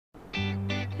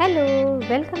Hello,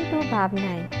 welcome to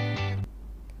Bhavnai.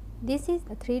 This is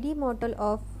a 3D model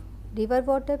of river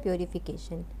water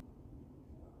purification.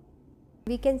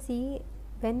 We can see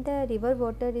when the river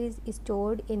water is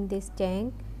stored in this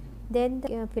tank, then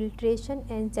the filtration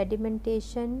and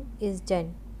sedimentation is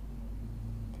done.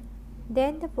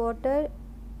 Then the water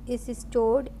is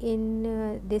stored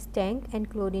in this tank and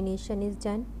chlorination is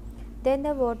done. Then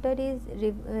the water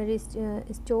is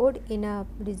stored in a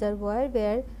reservoir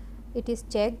where it is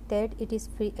checked that it is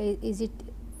free, is it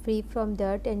free from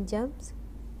dirt and germs.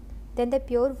 Then the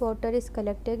pure water is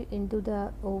collected into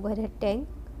the overhead tank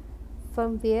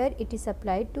from where it is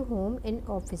supplied to home and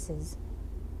offices.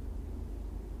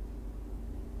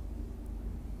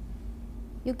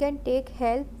 You can take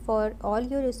help for all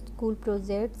your school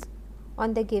projects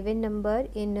on the given number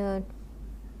in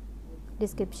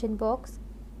description box.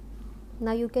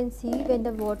 Now you can see when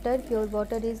the pure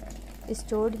water is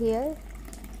stored here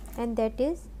and that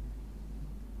is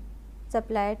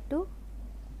supplied to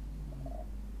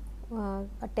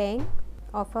a tank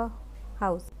of a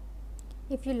house.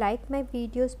 If you like my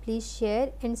videos, please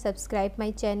share and subscribe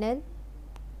my channel.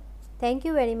 Thank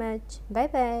you very much. Bye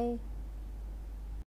bye.